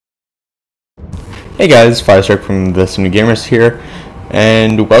Hey guys, Firestrike from the Sim Gamers here,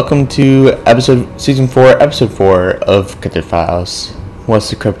 and welcome to Season 4, Episode 4 of Cryptid Files. What's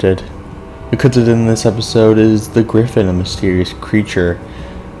the Cryptid? The Cryptid in this episode is the Griffin, a mysterious creature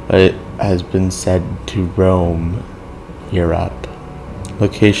that has been said to roam Europe.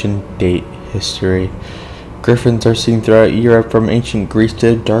 Location, date, history. Griffins are seen throughout Europe from ancient Greece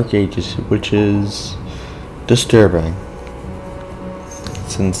to the Dark Ages, which is disturbing,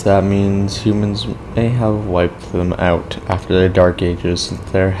 since that means humans may have wiped them out after the Dark Ages,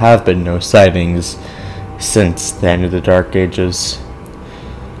 since there have been no sightings since the end of the Dark Ages.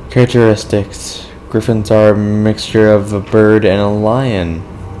 Characteristics: Griffins are a mixture of a bird and a lion.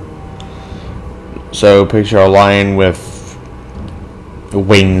 So picture a lion with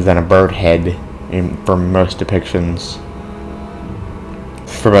wings and a bird head for most depictions.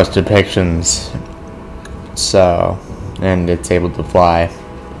 So, and it's able to fly.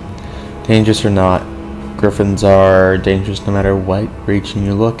 Dangerous or not, Griffins are dangerous no matter what region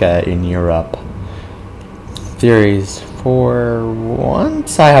you look at in Europe. Theories. For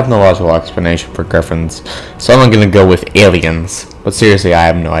once, I have no logical explanation for Griffins, so I'm gonna go with aliens. But seriously, I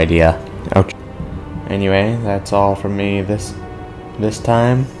have no idea. Ouch. Anyway, that's all from me this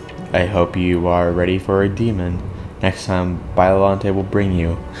time. I hope you are ready for a demon. Next time, Biolante will bring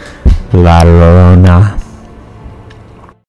you La Llorona.